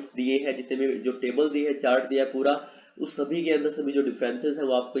पॉइंट्स दिए हैं, जितने भी जो टेबल दिए है, चार्ट दिया है पूरा, उस सभी के अंदर सभी जो डिफरेंसेस हैं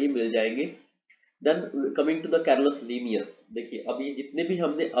वो आपको ये मिल जाएंगे। Then coming to the Carolus Linnaeus, देखिए अब ये जितने भी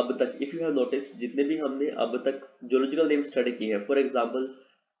हमने अब तक, इफ यू हैव नोटिस, जितने भी हमने अब तक जोलॉजिकल नेम स्टडी किए हैं, फॉर एग्जांपल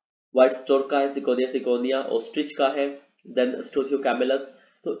व्हाइट स्टोर का है, सिकोनिया सिकोनिया, ऑस्ट्रिच का है, देन स्ट्रोथियोकैमेलस।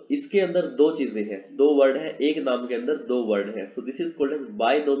 तो इसके अंदर दो चीजें हैं, दो वर्ड है, एक नाम के अंदर दो वर्ड है, so this is called as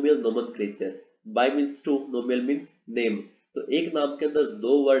binomial nomenclature. By means to, नोमियल means name. तो एक नाम के अंदर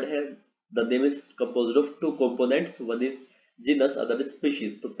दो वर्ड है, the name is composed of two components, one is genus, other is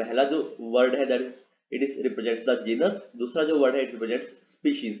species. तो पहला जो वर्ड है that is it is represents the genus, दूसरा जो वर्ड है इट रिप्रेजेंट्स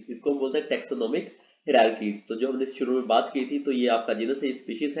स्पीशीज, इसको हम बोलते हैं टेक्सोनोमिक हिरार्की। तो जो हमने शुरू में बात की थी, तो ये आपका जीनस है,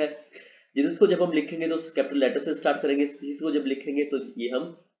 स्पीशीज है। जीनस को जब हम लिखेंगे तो कैपिटल लेटर से स्टार्ट करेंगे, स्पीशीज को जब लिखेंगे तो ये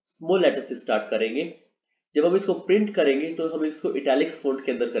हम स्मॉल लेटर से स्टार्ट करेंगे। जब हम इसको प्रिंट करेंगे तो हम इसको इटैलिक्स फॉन्ट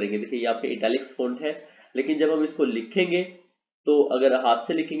के अंदर करेंगे, देखिए ये आपके इटैलिक्स फॉन्ट है। लेकिन जब हम इसको लिखेंगे, तो अगर हाथ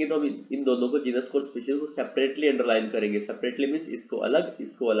से लिखेंगे तो हम इन दोनों को, जीनस को और स्पीशीज को सेपरेटली अंडरलाइन करेंगे। सेपरेटली मींस इसको अलग,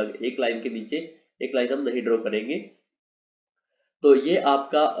 इसको अलग, एक लाइन के नीचे एक लाइन हम नहीं ड्रॉ करेंगे। तो ये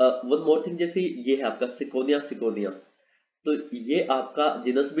आपका वन मोर थिंग, जैसे ये है आपका सिकोनिया सिकोनिया, तो ये आपका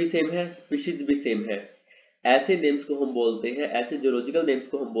जीनस भी सेम है, स्पीशीज भी सेम है। ऐसे नेम्स को हम बोलते हैं, ऐसे जोलॉजिकल नेम्स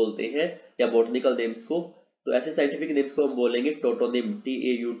को हम बोलते हैं, या बॉटनिकल नेम्स को, तो ऐसे साइंटिफिक नेम्स को हम बोलेंगे टोटोनिम,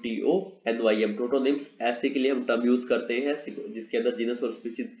 TAUTONYM, टोटोनिम्स। ऐसे के लिए हम टर्म यूज करते हैं जिसके अंदर जीनस और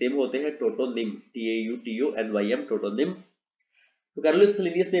स्पीशीज सेम होते हैं, टोटोनिम, TAUTONYM, टोटोनिम। तो कैरोलिस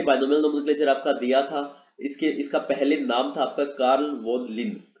लिनियस ने बाइनोमियल नोमेनक्लेचर आपका दिया था। इसका पहले नाम था आपका कार्ल वॉन लिन,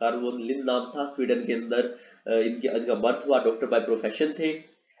 कार्ल वॉन लिन नाम था, स्वीडन के अंदर इनका बर्थ हुआ, डॉक्टर बाय प्रोफेशन थे।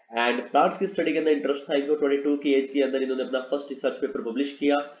 एंड प्लांट्स की स्टडी के अंदर इंटरेस्ट था इनको, 22 की एज के अंदर इन्होंने अपना फर्स्ट रिसर्च पेपर पब्लिश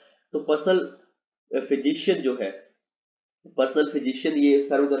किया। तो पर्सनल फिजिशियन जो है, पर्सनल फिजिशियन ये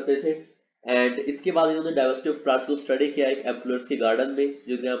सर्व करते थे। एंड इसके बाद इन्होंने डाइवर्सिटी ऑफ प्लांट्स को स्टडी किया, एक एम्प्लॉयर्स के गार्डन में,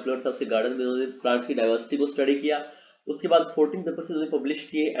 जो एम्प्लॉयर था उसके गार्डन में इन्होंने प्लांट्स की डाइवर्सिटी को स्टडी किया। उसके बाद 14 पेपर्स इन्होंने पब्लिश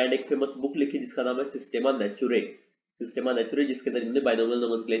किए एंड एक फेमस बुक लिखी जिसका नाम है सिस्टेमा नेचुरे, सिस्टेमा नेचुरे, जिसके अंदर इन्होंने बाइनोमियल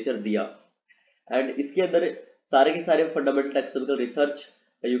नोमेनक्लेचर दिया। एंड इसके अंदर सारे के सारे fundamental taxonomical research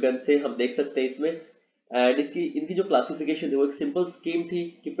you can say हम देख सकते हैं इसमें। एंड इनकी जो क्लासिफिकेशन थी वो एक सिंपल स्कीम थी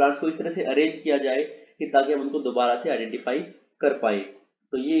कि प्लांट्स को इस तरह से अरेंज किया जाए कि ताकि हम उनको दोबारा से आइडेंटिफाई कर पाए।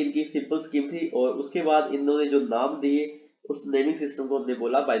 तो ये इनकी सिंपल स्कीम थी, और उसके बाद इन्होंने जो नाम दिए उस नेमिंग सिस्टम को हमने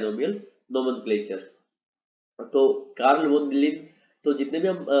बोला बाइनोमियल नोमेनक्लेचर। तो कार्ल वॉन लिन तो जितने भी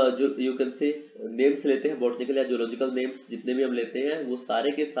हम जो यू कैन से नेम्स लेते हैं बॉटनिकल या जूलॉजिकल नेम्स जितने भी हम लेते हैं वो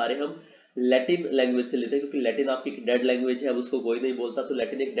सारे के सारे हम लैटिन लैंग्वेज से लेते हैं, क्योंकि लैटिन आपकी डेड लैंग्वेज है, अब उसको कोई नहीं बोलता, तो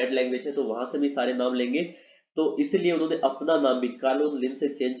लैटिन एक डेड लैंग्वेज है, तो वहां से भी सारे नाम लेंगे। तो इसलिए उन्होंने अपना नाम भी कार्लोस लिन से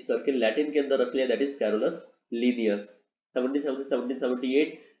चेंज करके लैटिन के अंदर रख लिया, that is Carolus Linnaeus.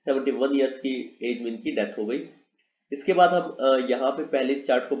 1778 71 years की एज में इनकी डेथ हो गई। इसके बाद हम यहाँ पे पहले इस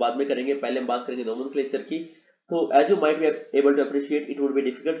चार्ट को बाद में करेंगे, पहले हम बात करेंगे नोमेनक्लेचर की। तो as you might be able to appreciate, it would be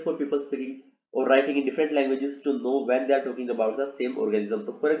difficult for people speaking और writing in different languages to know when they are talking about the same organism.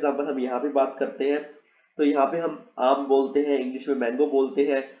 तो फॉर एग्जांपल हम यहाँ पे बात करते हैं, तो यहाँ पे हम आम बोलते हैं, इंग्लिश में मैंगो बोलते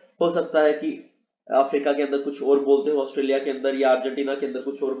हैं, हो सकता है कि अफ्रीका के अंदर कुछ और बोलते हो, ऑस्ट्रेलिया के अंदर या अर्जेंटीना के अंदर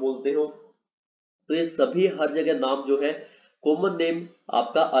कुछ और बोलते हो। तो ये सभी हर जगह नाम जो है कॉमन नेम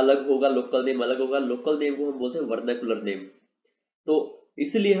आपका अलग होगा, लोकल नेम अलग होगा। लोकल नेम को हम बोलते हैं वर्नाकुलर नेम। तो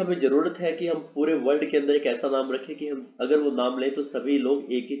इसलिए हमें जरूरत है कि हम पूरे वर्ल्ड के अंदर एक ऐसा नाम रखें कि हम अगर वो नाम लें तो सभी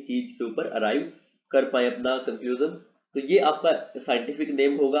लोग एक ही चीज के ऊपर अराइव कर पाए अपना कंक्लूजन। तो ये आपका साइंटिफिक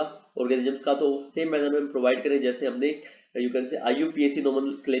नेम होगा ऑर्गेनिजम्स का। तो सेम मैनर में हम प्रोवाइड करें जैसे हमने you can say IUPAC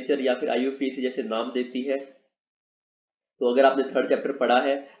nomenclature या फिर IUPAC जैसे नाम देती है। तो अगर आपने थर्ड चैप्टर पढ़ा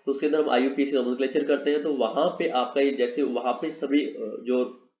है तो उसके अंदर हम IUPAC नोमेनक्लेचर करते हैं, तो वहां पे आपका ये जैसे वहां पे सभी जो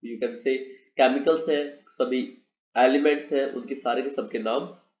यू कैन से केमिकल्स है, सभी एलिमेंट्स हैं, उनके सारे के सबके नाम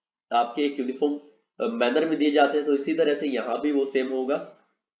आपके एक यूनिफॉर्म मैनर में दिए जाते हैं। तो इसी तरह से यहाँ भी वो सेम होगा।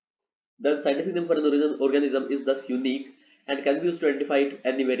 The scientific name for an organism is thus unique and can be used to identify it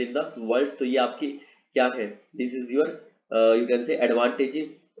anywhere in the world। तो ये आपकी क्या है, this is your you can say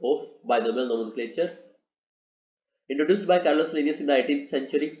advantages of binomial nomenclature introduced by Carlos Linnaeus in the 18th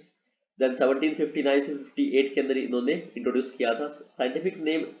century। Then 1759 से 58 के अंदर इन्होंने introduce किया था। साइंटिफिक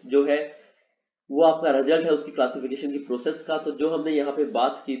नेम जो है वो आपका रिजल्ट है उसकी क्लासिफिकेशन की प्रोसेस का। तो जो हमने यहाँ पे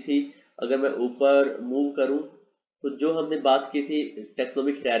बात की थी, अगर मैं ऊपर मूव करूं, तो जो हमने बात की थी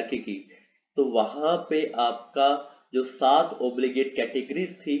टेक्सोनोमिक हायरार्की की, तो वहां पे आपका जो 7 ओब्लिगेट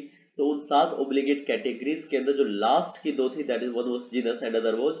कैटेगरीज थी, तो उन 7 ओब्लिगेट कैटेगरीज के अंदर जो लास्ट की 2 थी, that is one was genus and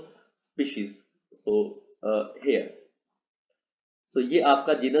other was species. So here, तो ये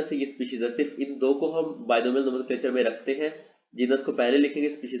आपका जीनस है, ये स्पीशीज है। सिर्फ इन दो को हम बाइनोमियल नोमेनक्लेचर में रखते हैं, जीनस को पहले लिखेंगे,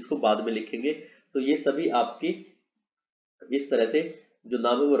 स्पीशीज को बाद में लिखेंगे। तो ये सभी आपकी इस तरह से जो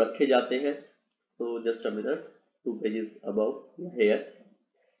नाम है वो रखे जाते हैं। तो just a minute, 2 pages above here.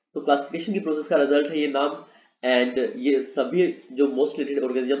 तो क्लासिफिकेशन की प्रोसेस का रिजल्ट है ये नाम, एंड ये सभी जो मोस्ट रिलेटेड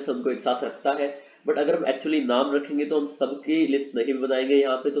ऑर्गेनिजम्स उनको एक साथ रखता है। बट अगर हम एक्चुअली नाम रखेंगे तो हम सबकी लिस्ट नहीं बनाएंगे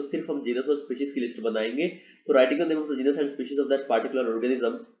यहाँ पे, तो सिर्फ हम जीनस और स्पीशीज की लिस्ट बनाएंगे। तो writing the name of the genus and species of that particular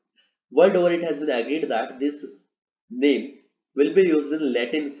organism, world over it has been agreed that this name will be used in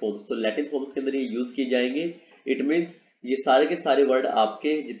Latin forms. तो लैटिन फॉर्म्स के अंदर ये use की जाएंगे। It means ये सारे के सारे वर्ड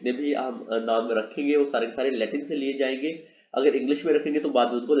आपके जितने भी हम नाम रखेंगे वो सारे के सारे लैटिन से लिए जाएंगे। अगर इंग्लिश में रखेंगे तो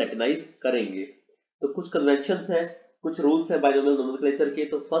बाद में उनको लैटिनाइज करेंगे। तो कुछ कन्वेंशंस हैं, कुछ रूल्स हैं बाइनोमियल नोमेनक्लेचर के।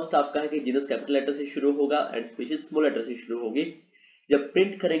 तो फर्स्ट आपका है कि जीनस कैपिटल लेटर से शुरू होगा एंड स्पीशीज स्मॉल लेटर से शुरू होगी। जब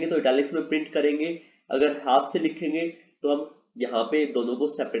प्रिंट करेंगे तो इटैलिक्स में प्रिंट करेंगे। अगर हाथ से लिखेंगे तो हम यहाँ पे दोनों को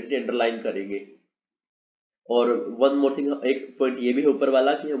सेपरेटली अंडरलाइन करेंगे। और वन मोर थिंग, एक पॉइंट ये भी है ऊपर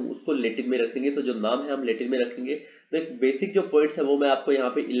वाला कि हम उसको लेटिन में रखेंगे, तो जो नाम है हम लेटिन में रखेंगे। तो एक बेसिक जो पॉइंट्स है वो मैं आपको यहाँ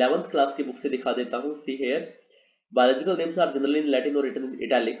पे 11th क्लास की बुक से दिखा देता हूँ। See here, biological names are generally in Latin और written in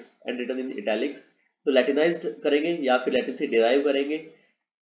italics and written in italics. तो लैटिनाइज्ड करेंगे या फिर लैटिन से डिराइव करेंगे।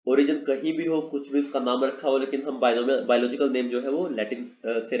 ओरिजिन कहीं भी हो, कुछ भी उसका नाम रखा हो, लेकिन हम बायोलॉजिकल नेम जो है वो लैटिन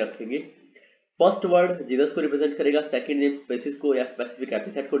से रखेंगे। फर्स्ट वर्ड जीनस को रिप्रेजेंट करेगा, सेकंड नेम स्पेसिस को या स्पेसिफिक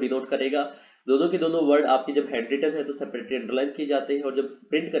एपिथेट को डिनोट करेगा। दोनों के दोनों वर्ड आपकी जब हैंड रिटन है तो सेपरेटली अंडरलाइन की जाते हैं, और जब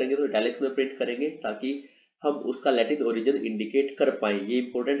प्रिंट करेंगे तो इटैलिक्स में प्रिंट करेंगे ताकि हम उसका लैटिन ओरिजिन इंडिकेट कर पाए। ये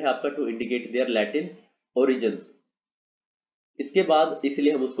इंपॉर्टेंट है आपका, to indicate there Latin origin. इसके बाद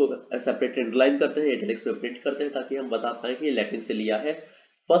इसलिए हम उसको सेपरेटली अंडरलाइन करते हैं, इटैलिक्स में प्रिंट करते हैं ताकि हम बता पाए कि ये लैटिन से लिया है।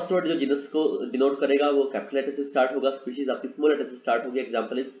 फर्स्ट वर्ड जो जीनस को डिनोट करेगा वो कैपिटल लेटर से स्टार्ट होगा, स्पीशीज आपकी स्मॉल लेटर से स्टार्ट होगी।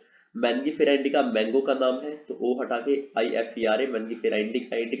 Example is Mangifera indica, mango का नाम है तो ओ हटा के IFERA, Mangifera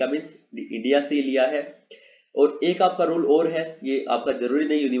indica. Indica means India से लिया है। और एक आपका रूल और है, ये आपका जरूरी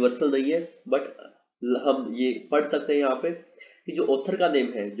नहीं, यूनिवर्सल नहीं है, बट हम ये पढ़ सकते हैं यहाँ पे कि जो ऑथर का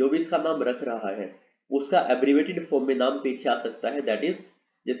नेम है, जो भी इसका नाम रख रहा है, उसका एब्रिवेटेड फॉर्म में नाम पीछे आ सकता है। दैट इज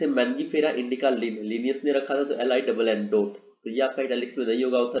जैसे मैंगीफेरा इंडिका लिनियस ने रखा था तो LINN डॉट, तो ये आपका इटैलिक्स में नहीं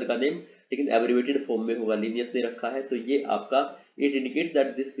होगा ऑथर का नेम, लेकिन एब्रिवेटेड फॉर्म में होगा, लिनियस ने रखा है। तो ये आपका it indicates that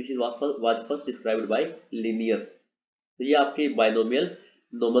this species was first described bye Linnaeus. तो ये आपके बाइनोमियल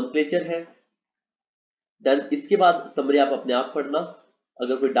नोमेनक्लेचर है। देन इसके बाद समरी आप अपने आप पढ़ना,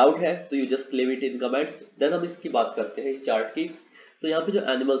 अगर कोई डाउट है तो you just leave it in comments. Then हम इसकी बात करते हैं इस चार्ट की। तो यहाँ पे जो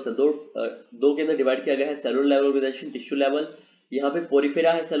एनिमल्स है दो के अंदर डिवाइड किया गया है, cellular level organisation, tissue level. यहाँ पे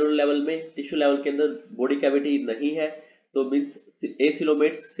पोरिफेरा है सेलुलर लेवल में, टिश्यू लेवल के अंदर बॉडी कैविटी नहीं है, तो मीन्स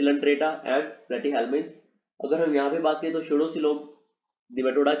एसिलोमेट्स, सिलेंट्रेटा एंड प्लेटीहेल्मिन्थ। अगर हम यहाँ पे बात करें तो शोडोसिलोम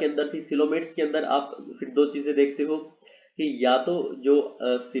निमेटोडा के अंदर थी। सिलोमेट्स के अंदर आप फिर दो चीजें देखते हो कि या तो जो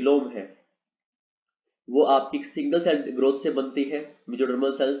सिलोम है वो आपकी सिंगल सेल ग्रोथ से बनती है,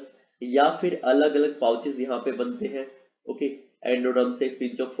 मेजोडर्मल सेल्स, या फिर अलग अलग पाउचेस यहाँ पे बनते हैं। ओके, एंडोडर्म से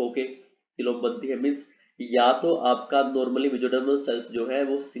पिंच ऑफ होके सिलोम बनती है। मीन्स या तो आपका नॉर्मली मेजोडर्मल सेल्स जो है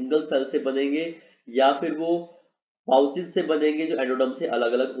वो सिंगल सेल से बनेंगे या फिर वो पाउचेस से बनेंगे जो एंडोडर्म से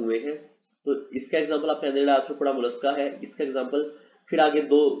अलग अलग हुए हैं। तो इसका एग्जांपल आपने एनिलिडा आर्थ्रोपोडा मोलस्का है। इसका एग्जांपल फिर आगे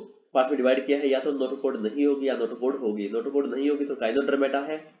दो पार्ट में डिवाइड किया है, या तो नोटोकॉड नहीं होगी या नोटोकॉड होगी। नोटोकॉड नहीं होगी तो काइनोडर्मेटा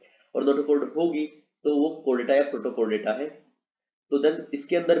है, और नोटोकॉड होगी तो वो कोर्डेटा या प्रोटोकोर्डेटा है। तो देन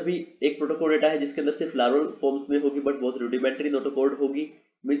इसके अंदर भी एक प्रोटोकोर्डेटा है जिसके अंदर सिर्फ फ्लावरल फॉर्म्स में होगी बट बहुत रुडिमेंटरी नोटोकॉड होगी,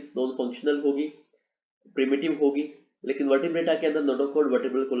 मींस नॉन फंक्शनल होगी, प्रिमिटिव होगी। लेकिन वर्टिब्रेटा के अंदर नोटोकॉड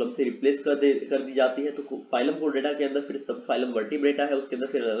वर्टिब्रल कॉलम से रिप्लेस कर दी जाती है। तो फाइलम कोर्डेटा के अंदर फिर सब फाइलम वर्टिब्रेटा है, उसके अंदर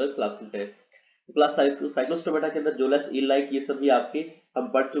फिर अलग क्लासेस है। क्लास साइक्लोस्टोमेटा के अंदर जोलस, ईल लाइक, ये सभी आपके हम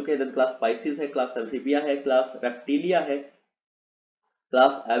पढ़ चुके हैं। देन क्लास स्पाइसिस है, क्लास एम्फीबिया है, क्लास रेप्टिलिया है,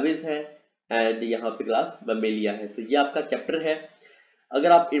 क्लास एविस है, एंड यहाँ पे क्लास ममेलिया है। तो ये आपका चैप्टर है।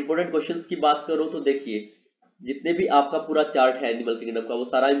 अगर आप इंपोर्टेंट क्वेश्चंस की बात करो तो देखिए जितने भी आपका पूरा चार्ट है एनिमल किंगडम का वो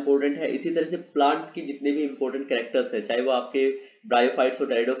सारा इंपॉर्टेंट है। इसी तरह से प्लांट की जितने भी इंपॉर्टेंट कैरेक्टर्स है, चाहे वो आपके ब्रायोफाइट्स हो,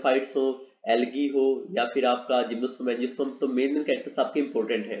 टेरिडोफाइट्स हो, एल्गी हो, या फिर आपका जिम्नोस्पर्म एंजियोस्पर्म, तो मेन कैरेक्टर्स आपके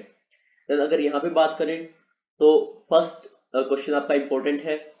इंपॉर्टेंट है। देन अगर यहाँ पे बात करें तो फर्स्ट क्वेश्चन आपका इंपॉर्टेंट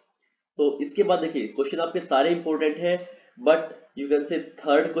है। तो इसके बाद देखिए क्वेश्चन आपके सारे इंपॉर्टेंट है, but you can say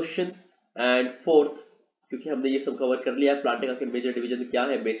third question and fourth, क्योंकि हमने ये सब कवर कर लिया है। प्लांटिंग के मेजर डिवीजन क्या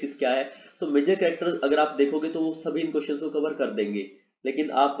है, बेसिस क्या है, तो मेजर कैरेक्टर अगर आप देखोगे तो वो सभी इन क्वेश्चन को कवर कर देंगे। लेकिन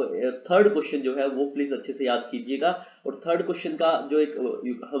आप थर्ड क्वेश्चन जो है वो प्लीज अच्छे से याद कीजिएगा। और थर्ड क्वेश्चन का जो एक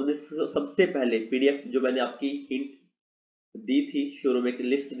हमने सबसे पहले पीडीएफ जो मैंने आपकी हिंट दी थी शुरू में, एक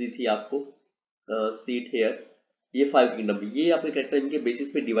लिस्ट दी थी आपको, सीट हेयर, ये 5 किंगडम, ये आपके कैरेक्टर इनके बेसिस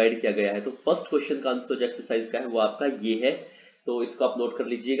पे डिवाइड किया गया है। तो फर्स्ट क्वेश्चन का आंसर जो एक्सरसाइज का है वो आपका ये है, तो इसको आप नोट कर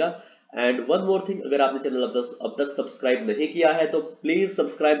लीजिएगा। एंड वन मोर थिंग, अगर आपने चैनल अब तक सब्सक्राइब नहीं किया है तो प्लीज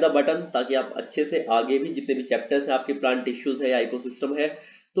सब्सक्राइब द बटन, ताकि आप अच्छे से आगे भी जितने भी चैप्टर्स है आपके, प्लांट टिश्यूज है या इकोसिस्टम है,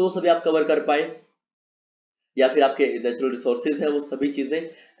 तो सभी आप कवर कर पाए, या फिर आपके नेचुरल रिसोर्सेज है वो सभी चीजें।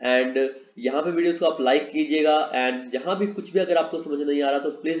 एंड यहाँ पे वीडियोस को आप लाइक कीजिएगा, एंड जहां भी कुछ भी अगर आपको समझ नहीं आ रहा तो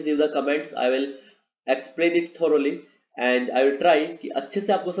please leave the comments, I will explain it thoroughly and I will try कि अच्छे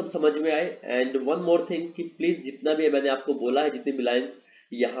से आपको सब समझ में आए। एंड वन मोर थिंग कि प्लीज जितना भी मैंने आपको बोला है, जितने भी लाइन्स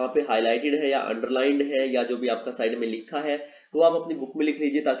यहाँ पे हाईलाइटेड है या अंडरलाइंड है या जो भी आपका साइड में लिखा है, तो आप अपनी बुक में लिख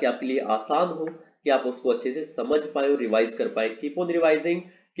लीजिए ताकि आपके लिए आसान हो कि आप उसको अच्छे से समझ पाए और रिवाइज कर पाए। Keep on revising,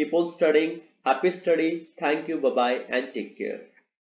 keep on studying, happy study, thank you, bye bye and take care.